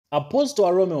Apostle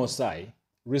Arome Osayi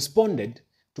responded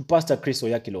to Pastor Chris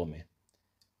Oyakhilome.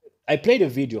 I played a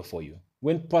video for you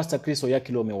when Pastor Chris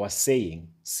Oyakhilome was saying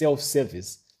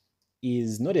self-service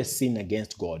is not a sin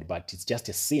against God, but it's just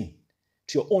a sin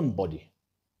to your own body.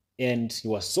 And he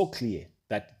was so clear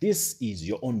that this is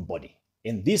your own body.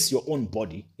 And this, your own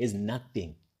body, has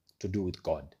nothing to do with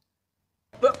God.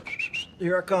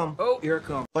 Here I come. Oh, here I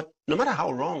come. But no matter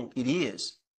how wrong it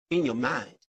is in your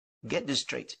mind, get this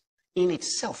straight. In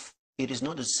itself, it is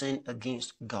not a sin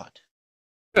against God.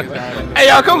 Hey,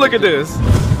 y'all, come look at this.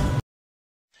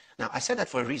 Now, I said that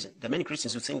for a reason. There are many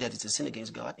Christians who think that it's a sin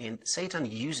against God, and Satan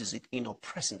uses it in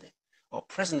oppressing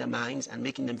their minds and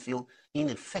making them feel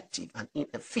ineffective and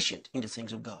inefficient in the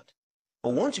things of God.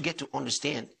 But once you get to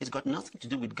understand, it's got nothing to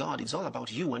do with God. It's all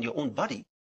about you and your own body.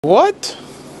 What?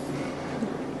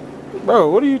 Bro,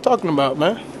 what are you talking about,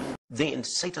 man? Then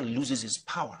Satan loses his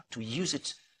power to use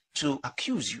it to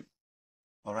accuse you.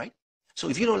 All right? So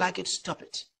if you don't like it, stop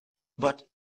it. But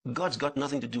God's got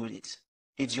nothing to do with it.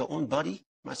 It's your own body.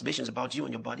 Masturbation is about you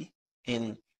and your body.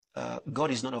 And God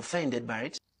is not offended by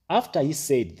it. After he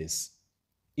said this,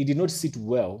 it did not sit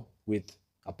well with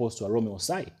Apostle Arome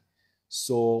Osayi.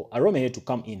 So Arome had to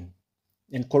come in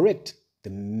and correct the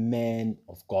man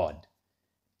of God.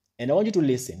 And I want you to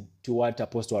listen to what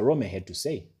Apostle Arome had to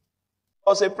say. I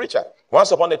was a preacher.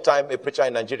 Once upon a time, a preacher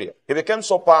in Nigeria. He became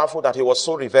so powerful that he was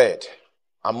so revered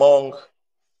among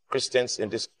Christians in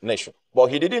this nation. But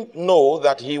he didn't know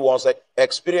that he was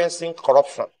experiencing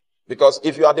corruption. Because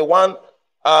if you are the one,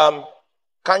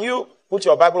 can you put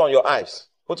your Bible on your eyes?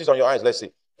 Put it on your eyes, let's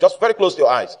see. Just very close to your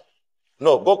eyes.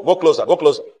 No, go closer, go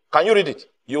closer. Can you read it?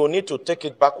 You will need to take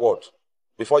it backward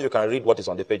before you can read what is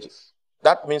on the pages.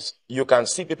 That means you can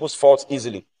see people's faults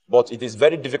easily, but it is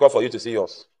very difficult for you to see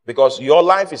yours because your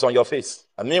life is on your face.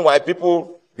 And meanwhile,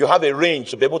 you have a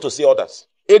range to be able to see others.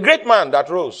 A great man that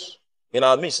rose in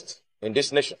our midst in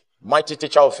this nation, mighty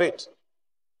teacher of faith.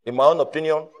 In my own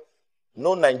opinion,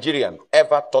 no Nigerian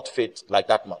ever taught faith like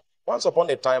that man. Once upon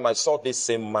a time, I saw this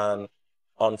same man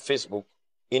on Facebook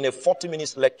in a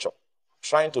 40-minute lecture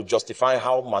trying to justify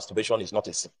how masturbation is not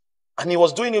a sin. And he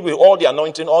was doing it with all the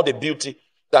anointing, all the beauty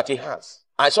that he has.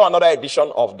 I saw another edition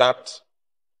of that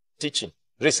teaching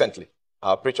recently.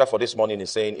 Our preacher for this morning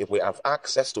is saying, if we have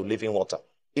access to living water,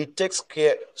 it takes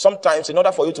care. Sometimes, in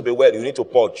order for you to be well, you need to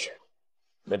purge.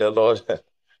 May the Lord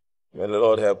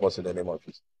help us in the name of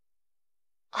Jesus.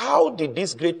 How did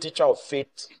this great teacher of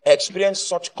faith experience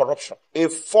such corruption? A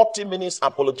 40 minutes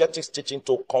apologetics teaching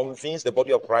to convince the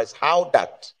body of Christ how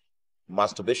that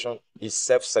masturbation is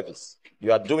self-service.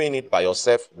 You are doing it by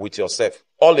yourself, with yourself,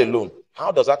 all alone.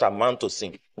 How does that amount to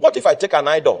sin? What if I take an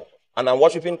idol and I'm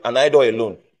worshiping an idol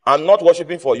alone? I'm not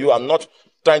worshiping for you. I'm not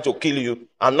trying to kill you.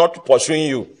 I'm not pursuing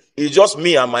you. It's just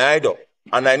me and my idol.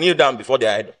 And I kneel down before the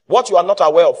idol. What you are not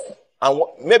aware of, and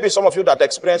maybe some of you that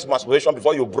experienced masturbation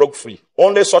before you broke free,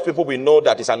 only such people will know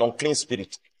that it's an unclean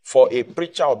spirit. For a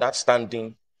preacher of that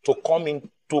standing to come in,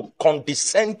 to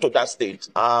condescend to that state,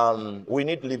 we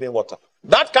need living water.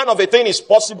 That kind of a thing is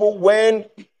possible when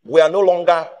we are no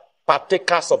longer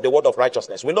partakers of the word of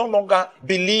righteousness. We no longer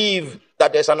believe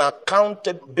that there's an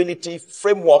accountability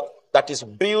framework that is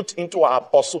built into our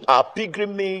pursuit, our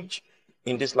pilgrimage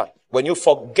in this life. When you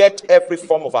forget every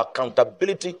form of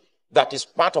accountability that is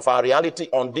part of our reality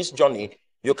on this journey,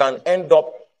 you can end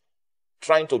up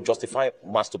trying to justify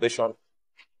masturbation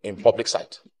in public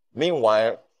sight.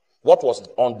 Meanwhile, what was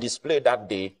on display that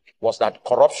day was that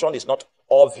corruption is not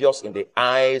obvious in the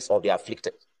eyes of the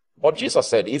afflicted. But Jesus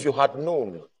said, if you had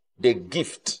known the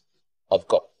gift of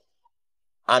God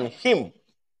and him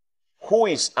who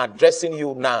is addressing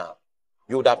you now,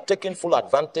 you would have taken full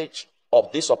advantage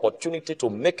of this opportunity to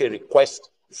make a request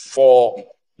for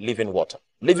living water.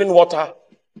 Living water,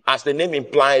 as the name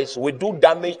implies, will do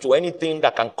damage to anything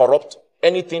that can corrupt,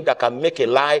 anything that can make a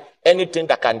lie, anything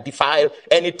that can defile,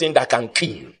 anything that can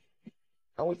kill.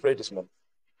 Can we pray this morning?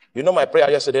 You know my prayer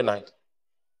yesterday night?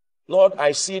 Lord,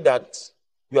 I see that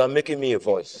you are making me a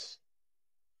voice.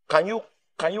 Can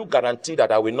you guarantee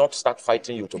that I will not start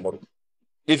fighting you tomorrow?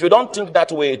 If you don't think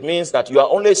that way, it means that you are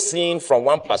only seeing from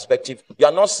one perspective. You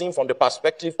are not seeing from the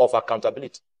perspective of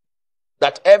accountability.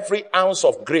 That every ounce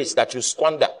of grace that you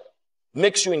squander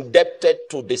makes you indebted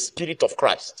to the Spirit of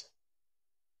Christ.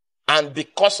 And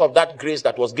because of that grace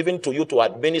that was given to you to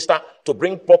administer, to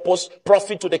bring purpose,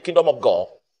 profit to the kingdom of God,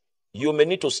 you may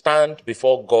need to stand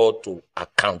before God to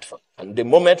account for. And the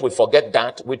moment we forget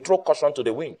that, we throw caution to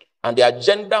the wind. And the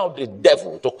agenda of the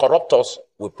devil to corrupt us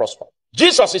will prosper.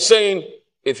 Jesus is saying,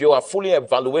 if you have fully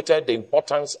evaluated the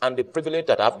importance and the privilege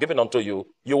that I have given unto you,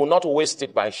 you will not waste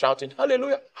it by shouting,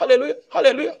 hallelujah, hallelujah,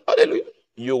 hallelujah, hallelujah.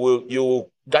 you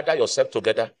will gather yourself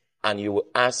together and you will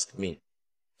ask me.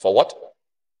 For what?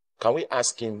 Can we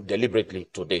ask him deliberately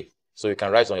today? So you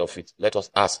can rise on your feet. Let us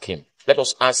ask him. Let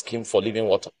us ask him for living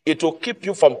water. It will keep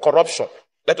you from corruption.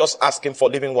 Let us ask him for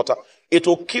living water. It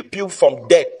will keep you from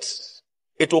death.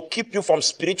 It will keep you from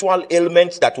spiritual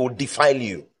ailments that will defile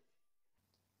you.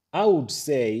 I would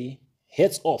say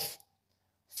heads off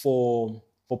for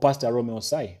Pastor Arome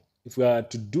Osayi. If we are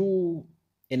to do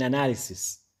an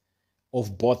analysis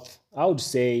of both, I would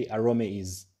say Arome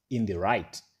is in the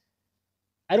right.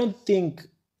 I don't think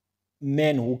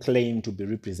men who claim to be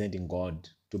representing God,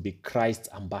 to be Christ's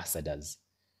ambassadors,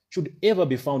 should ever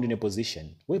be found in a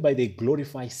position whereby they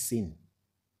glorify sin.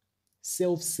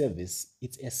 Self-service,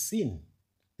 it's a sin.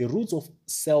 The roots of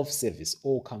self-service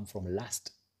all come from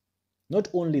lust. Not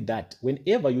only that,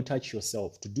 whenever you touch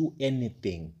yourself to do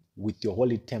anything with your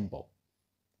holy temple,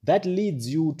 that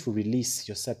leads you to release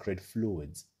your sacred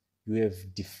fluids. You have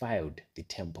defiled the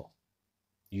temple.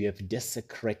 You have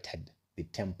desecrated the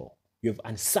temple. You have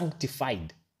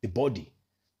unsanctified the body.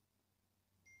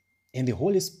 And the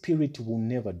Holy Spirit will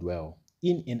never dwell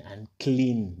in an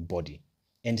unclean body.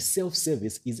 And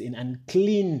self-service is an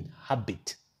unclean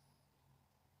habit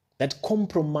that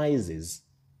compromises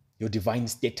your divine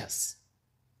status.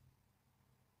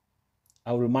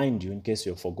 I'll remind you, in case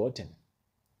you've forgotten,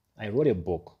 I wrote a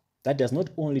book that does not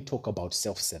only talk about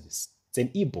self-service. It's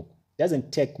an ebook. It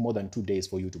doesn't take more than 2 days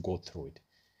for you to go through it.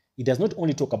 It does not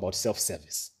only talk about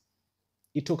self-service.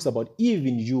 It talks about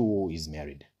even you who is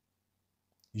married.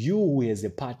 You who has a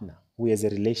partner, who has a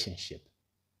relationship.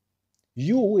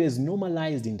 You who has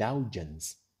normalized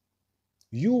indulgence.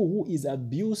 You who is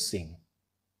abusing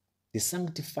the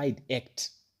sanctified act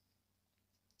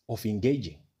of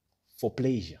engaging for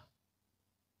pleasure.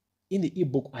 In the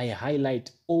ebook, I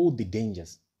highlight all the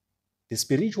dangers, the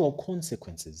spiritual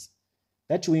consequences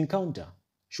that you encounter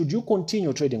should you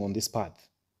continue trading on this path.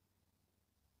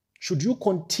 Should you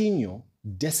continue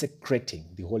desecrating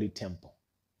the holy temple.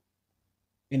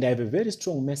 And I have a very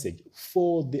strong message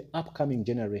for the upcoming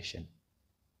generation.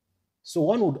 So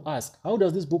one would ask, how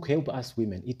does this book help us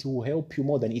women? It will help you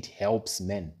more than it helps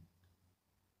men.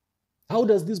 How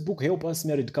does this book help us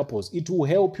married couples? It will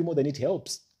help you more than it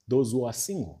helps those who are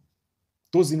single.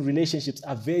 Those in relationships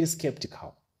are very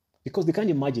skeptical because they can't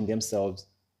imagine themselves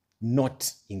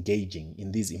not engaging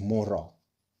in these immoral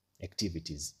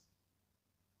activities.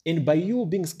 And by you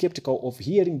being skeptical of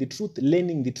hearing the truth,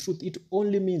 learning the truth, it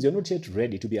only means you're not yet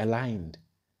ready to be aligned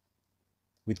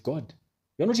with God.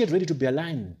 You're not yet ready to be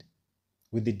aligned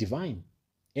with the divine.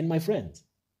 And my friends,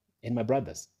 and my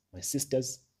brothers, my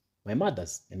sisters, my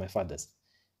mothers, and my fathers,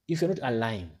 if you're not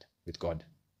aligned with God,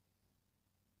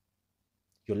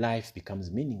 your life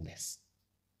becomes meaningless.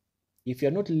 If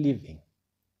you're not living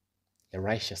a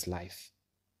righteous life,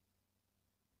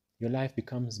 your life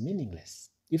becomes meaningless.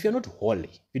 If you're not holy,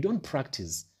 if you don't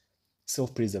practice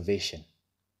self-preservation,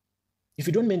 if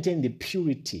you don't maintain the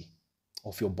purity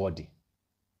of your body,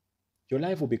 your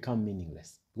life will become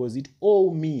meaningless because it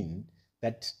all means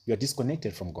that you're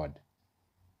disconnected from God.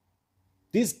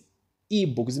 This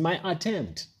ebook is my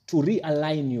attempt to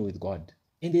realign you with God.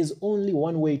 And there's only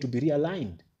one way to be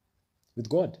realigned with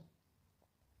God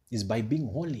is by being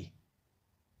holy,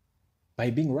 by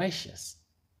being righteous.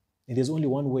 And there's only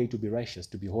one way to be righteous,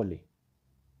 to be holy.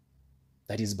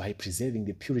 That is by preserving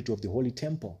the purity of the holy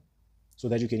temple so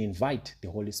that you can invite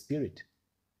the Holy Spirit.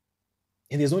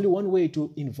 And there's only one way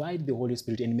to invite the Holy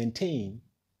Spirit and maintain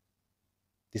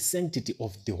the sanctity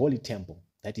of the holy temple.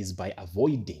 That is by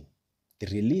avoiding the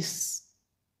release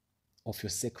of your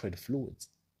sacred fluids.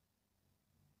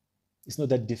 It's not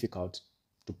that difficult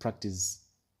to practice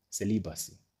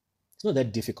celibacy. It's not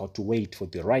that difficult to wait for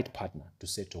the right partner to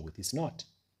settle with. It's not.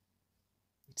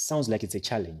 It sounds like it's a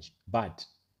challenge, but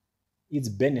its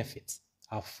benefits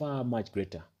are far much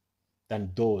greater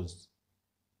than those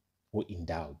who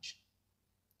indulge.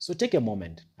 So take a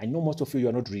moment. I know most of you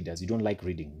are not readers. You don't like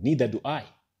reading. Neither do I.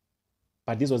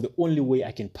 But this was the only way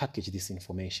I can package this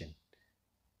information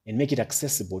and make it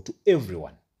accessible to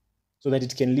everyone so that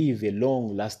it can leave a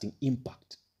long-lasting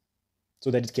impact, so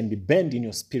that it can be burned in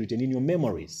your spirit and in your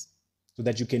memories, so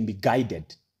that you can be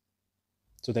guided,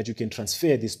 so that you can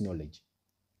transfer this knowledge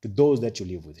to those that you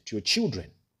live with, to your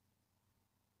children.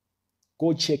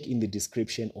 Go check in the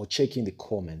description or check in the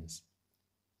comments.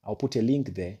 I'll put a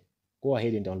link there. Go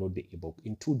ahead and download the ebook.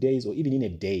 In 2 days or even in a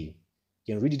day,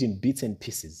 you can read it in bits and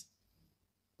pieces,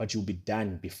 but you'll be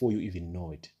done before you even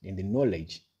know it. And the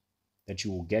knowledge that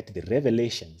you will get, the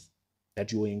revelations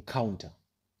that you will encounter,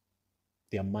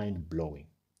 they are mind-blowing.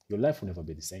 Your life will never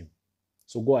be the same.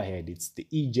 So go ahead. It's the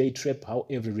EJ trap, how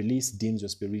every release dims your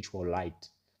spiritual light.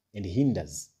 and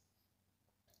hinders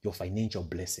your financial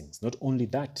blessings. Not only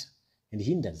that, it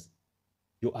hinders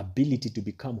your ability to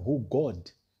become who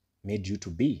God made you to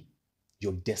be,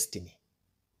 your destiny.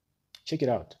 Check it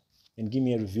out and give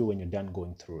me a review when you're done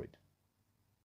going through it.